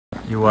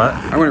You what?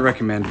 I wouldn't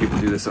recommend people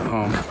do this at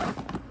home.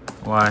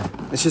 Why?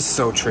 It's just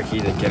so tricky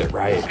to get it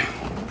right.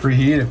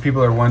 Preheat, if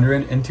people are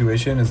wondering,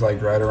 intuition is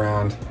like right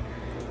around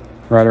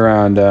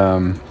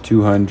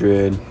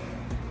 200.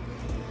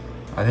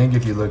 I think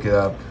if you look it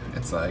up,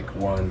 it's like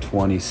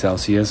 120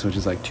 Celsius, which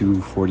is like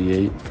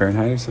 248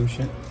 Fahrenheit or some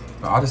shit.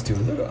 But I'll just do a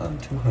little on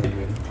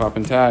 200.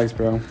 Popping tags,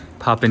 bro.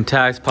 Popping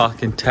tags,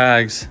 popping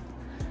tags.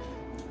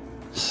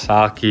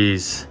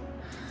 Sakis.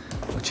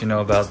 What you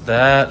know about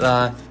that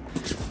life?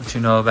 What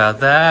you know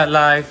about that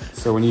life?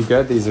 So when you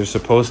get these, they're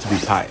supposed to be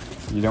tight.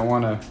 You don't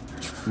want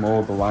to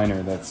mold the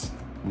liner that's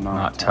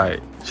not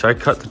tight. Should I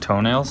cut the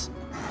toenails?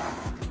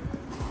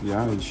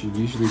 Yeah, you should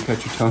usually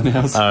cut your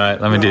toenails. All right,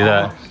 let me do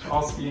that.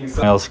 All skiing stuff.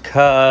 Toenails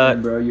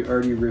cut. Bro, you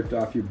already ripped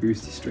off your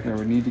boosty strap. Yeah,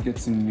 we need to get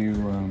some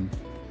new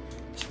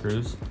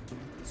screws.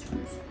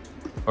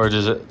 Or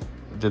did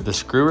the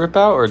screw rip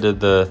out, or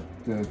did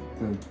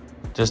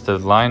just the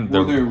line?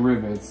 Well, they're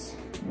rivets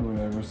or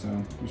whatever, so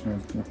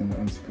there's nothing to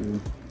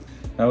unscrew.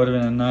 That would have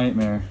been a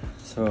nightmare.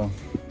 So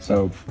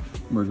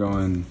we're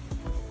going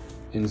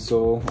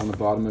insole on the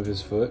bottom of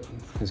his foot,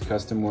 his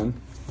custom one.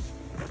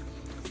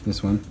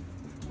 This one.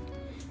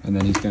 And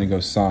then he's gonna go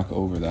sock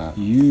over that.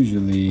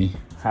 Usually,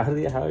 how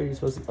are you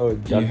supposed to? Oh,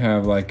 you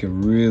have like a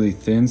really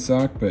thin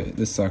sock, but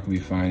this sock will be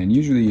fine. And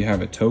usually you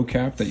have a toe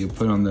cap that you'll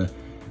put on the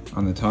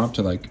top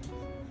to like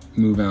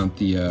move out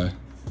the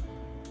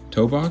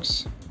toe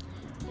box.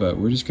 But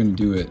we're just gonna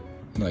do it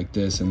like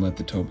this and let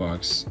the toe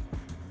box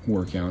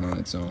work out on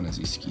its own as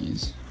he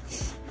skis.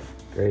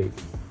 Great.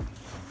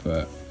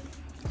 But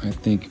I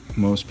think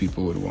most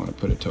people would want to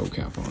put a toe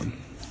cap on.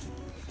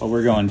 But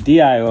we're going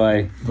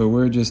DIY. But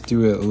we're just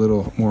do it a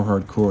little more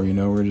hardcore, you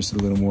know? We're just a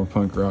little more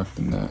punk rock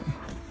than that.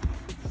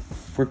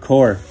 We're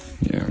core.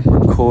 Yeah.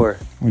 We're core.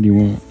 What do you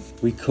want?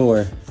 We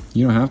core.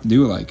 You don't have to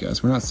do it like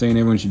us. We're not saying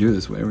everyone should do it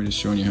this way. We're just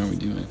showing you how we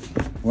do it.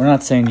 We're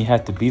not saying you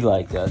have to be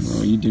like us.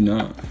 No, you do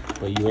not.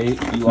 But you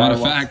Matter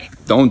of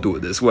fact, don't do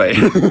it this way.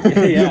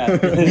 Yeah.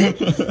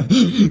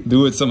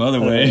 Do it some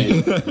other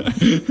way.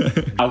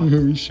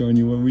 We're showing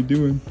you what we're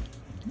doing.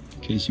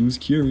 In case you was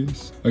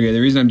curious. Okay, the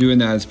reason I'm doing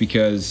that is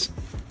because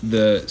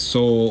the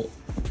sole,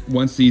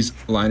 once these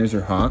liners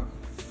are hot,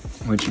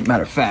 which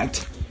matter of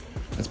fact,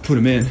 let's put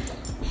them in.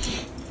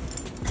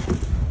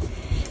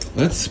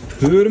 Let's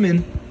put them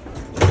in.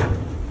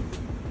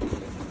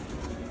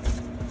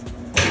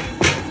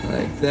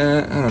 Like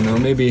that, I don't know,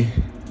 maybe,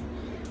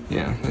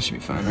 yeah, that should be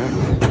fine,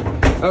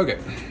 right? Okay,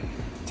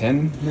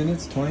 10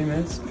 minutes, 20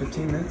 minutes,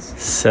 15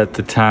 minutes? Set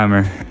the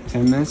timer.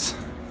 10 minutes?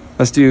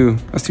 Let's do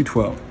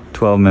 12.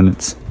 12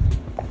 minutes.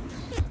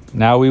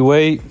 Now we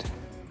wait.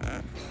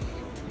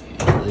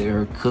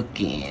 They're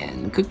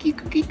cooking. Cookie.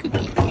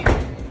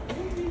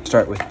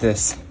 Start with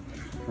this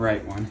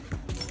right one.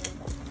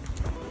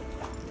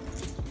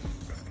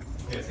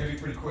 Okay, it's gonna be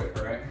pretty quick,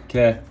 all right?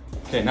 Okay.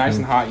 Okay, nice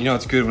and hot. You know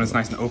it's good when it's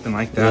nice and open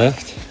like that.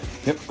 Left.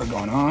 Yep, we're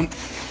going on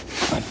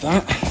like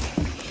that.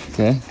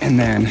 Okay. And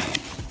then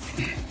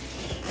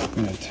I'm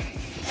gonna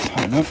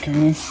tighten up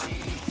kind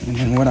of. And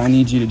then what I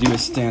need you to do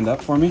is stand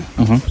up for me.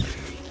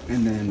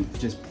 And then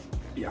just,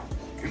 yeah,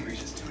 we're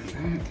just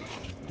doing that.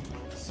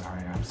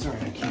 I'm sorry,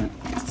 I can't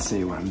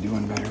say what I'm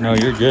doing better. No,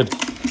 you're good.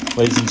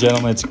 Ladies and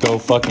gentlemen, it's go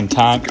fucking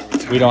time.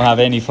 We don't have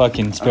any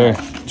fucking spare.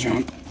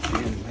 Jump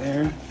in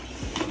there.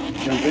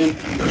 Jump in.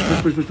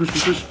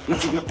 Push.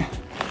 Let's go.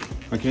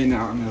 Okay,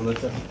 now I'm gonna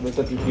lift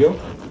up your heel.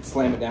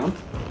 Slam it down.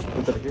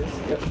 Lift up your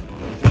heel. Yep.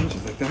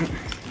 Just like that.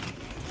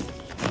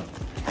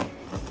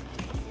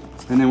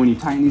 And then when you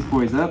tighten these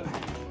boys up,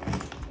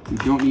 you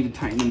don't need to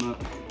tighten them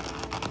up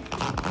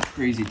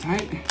crazy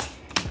tight,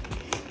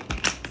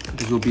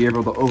 because we'll be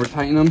able to over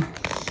tighten them.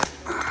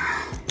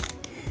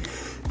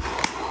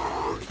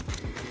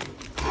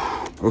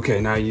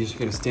 Okay, now you're just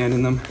gonna stand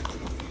in them.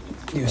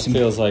 Do some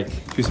heel ones.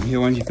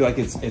 You feel like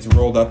it's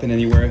rolled up in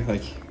anywhere,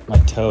 like my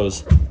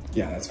toes.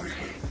 Yeah, that's fine.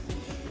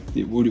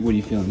 What do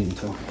you feel in the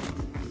toe?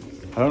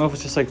 I don't know if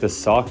it's just like the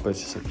sock, but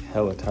it's just like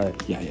hella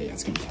tight. Yeah,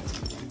 it's gonna be tight.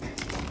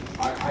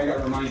 I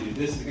gotta remind you,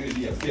 this is gonna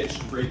be a bitch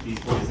to break these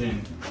boys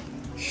in.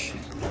 Shit.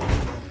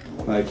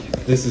 Like,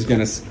 this is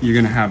you're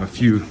gonna have a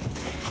few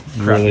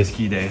crappy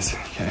ski days.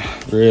 Okay.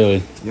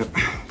 Really? Yep.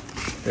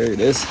 There it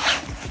is.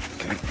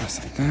 Okay, press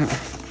like that.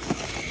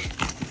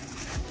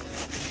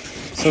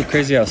 So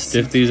crazy how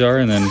stiff these are,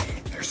 and then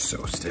they're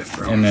so stiff,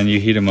 bro. And then you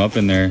heat them up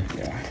in there.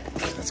 Yeah,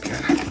 that's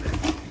good.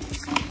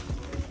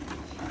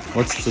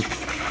 What's the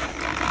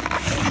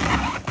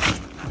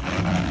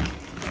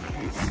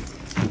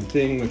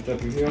thing? Lift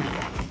up your heel,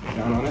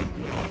 down on it.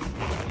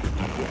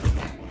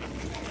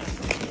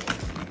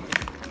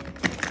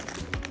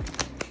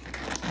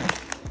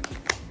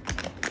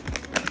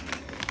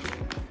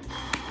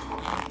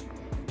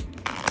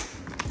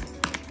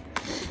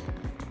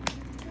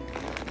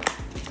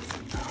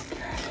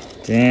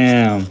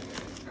 Damn.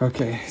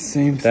 Okay,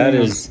 same thing. That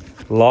is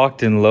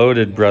locked and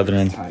loaded,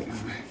 brethren. Tight.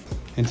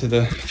 Into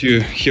the few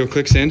heel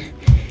clicks in.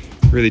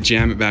 Really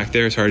jam it back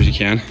there as hard as you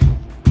can.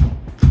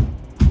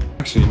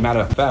 Actually,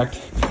 matter of fact,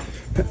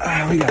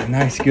 we got a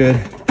nice good,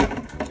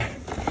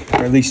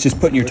 or at least just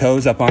putting your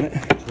toes up on it.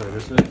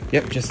 This way?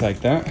 Yep, just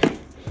like that.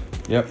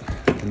 Yep,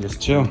 and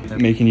just chill.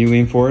 Making you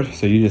lean forward,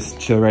 so you just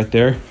chill right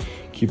there.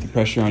 Keep the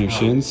pressure on your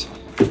shins.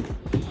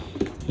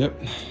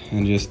 Yep,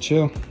 and just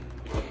chill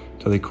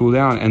till they cool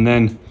down. And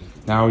then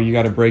now you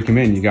gotta break them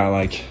in. You got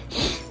like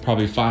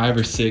probably 5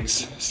 or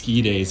 6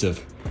 ski days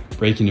of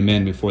breaking them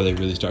in before they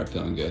really start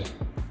feeling good.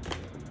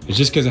 It's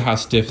just because of how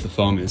stiff the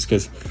foam is,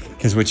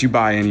 because what you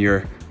buy in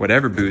your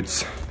whatever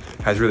boots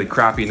has really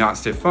crappy, not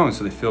stiff foam,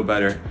 so they feel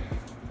better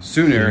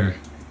sooner.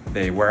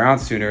 They wear out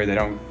sooner.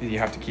 You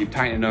have to keep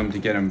tightening them to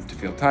get them to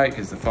feel tight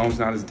because the foam's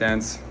not as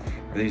dense.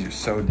 Or these are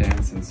so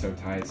dense and so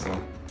tight, so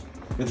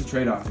it's a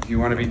trade-off. If you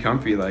want to be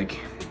comfy, like,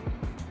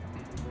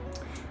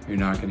 you're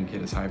not gonna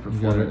get as high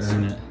performance. You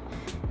gotta earn it.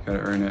 Gotta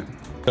earn it.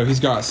 So he's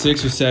got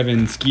 6 or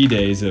 7 ski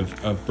days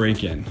of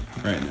break-in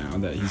right now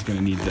that he's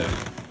gonna need to,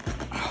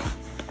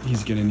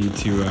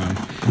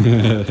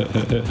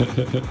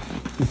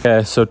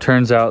 Okay, so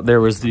turns out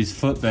there was these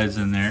footbeds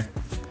in there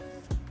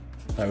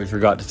that we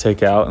forgot to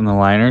take out in the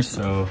liners.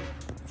 So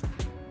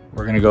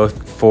we're gonna go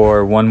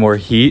for one more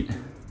heat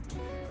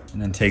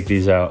and then take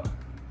these out.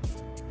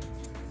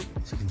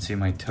 So you can see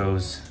my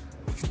toes,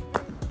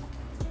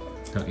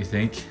 don't you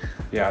think?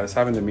 Yeah, this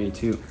happened to me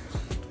too.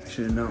 I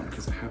should have known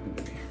because it happened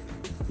to me.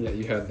 Yeah,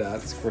 you had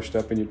that squished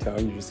up in your toe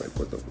and you're just like,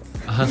 what the?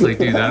 I was like,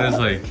 dude, that is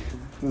like...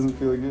 Doesn't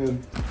feel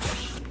good.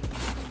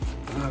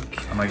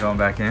 Okay. Am I going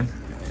back in?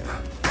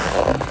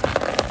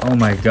 Oh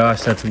my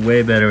gosh, that's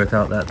way better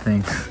without that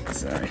thing.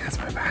 Sorry, that's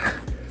my bad.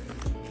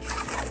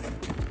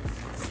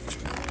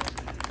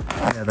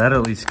 Yeah, that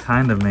at least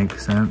kind of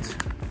makes sense.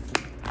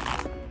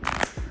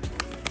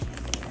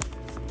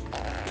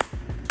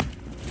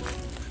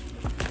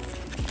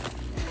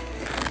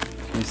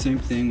 The same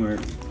thing where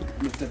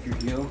lift up your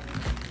heel,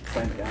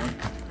 climb down.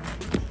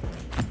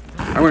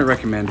 I wouldn't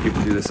recommend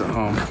people do this at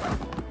home.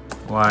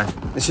 Why?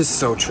 It's just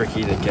so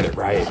tricky to get it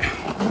right.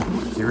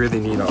 You really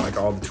need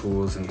all the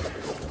tools and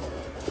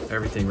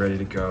everything ready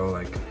to go.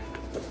 Like,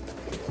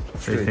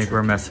 So you think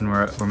we're messing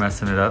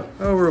it up?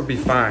 oh, we'll be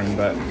fine,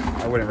 but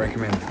I wouldn't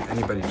recommend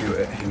anybody do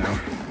it, you know.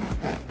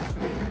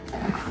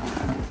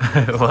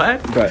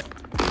 What? But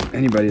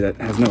anybody that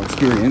has no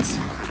experience,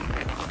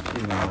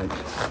 you know,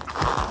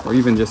 like, or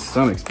even just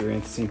some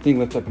experience, same thing.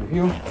 Lift up your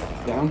heel,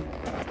 down,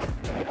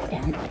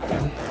 down,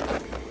 down.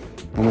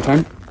 One more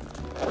time.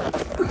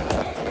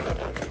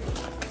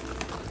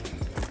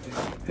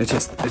 It's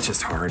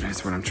just hard,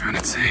 is what I'm trying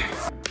to say.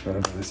 But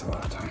I've done this a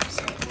lot of times.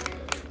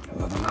 I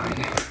love the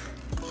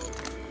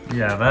line.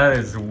 Yeah, that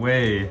is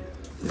way...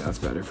 Yeah, that's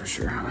better for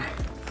sure, huh?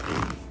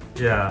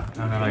 Yeah,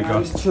 and then I go...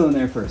 I'm just chilling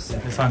there for a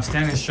second. If I'm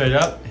standing straight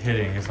up,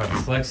 hitting. If I'm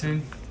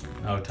flexing,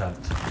 no touch.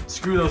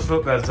 Screw those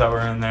footbeds that were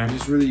in there. It's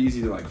just really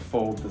easy to like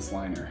fold this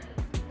liner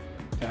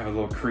to have a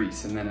little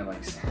crease, and then it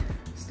like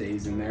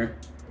stays in there.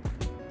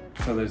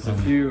 So there's a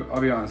few, I'll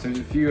be honest, there's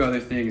a few other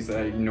things that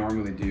I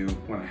normally do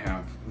when I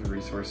have the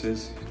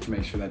resources to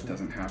make sure that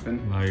doesn't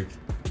happen. Like?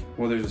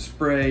 Well, there's a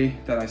spray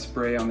that I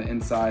spray on the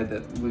inside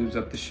that lubes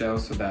up the shell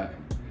so that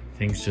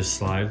Things just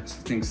slide?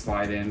 Things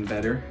slide in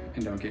better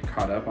and don't get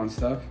caught up on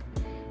stuff.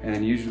 And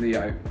then usually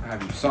I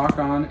have your sock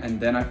on, and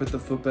then I put the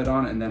footbed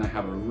on, and then I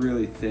have a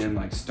really thin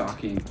like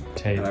stocking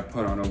tape that I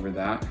put on over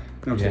that.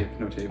 No tape,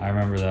 no tape. I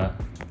remember that.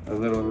 A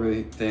little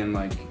really thin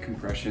like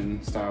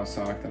compression style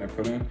sock that I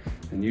put in.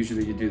 And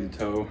usually you do the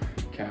toe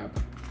cap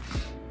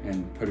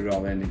and put it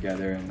all in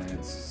together, and then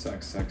it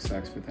sucks,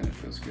 but then it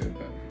feels good.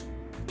 But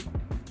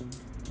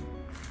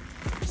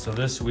So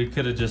this, we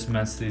could have just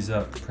messed these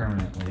up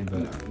permanently,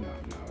 but no,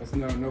 it's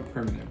no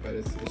permanent, but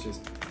it's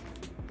just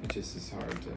as hard to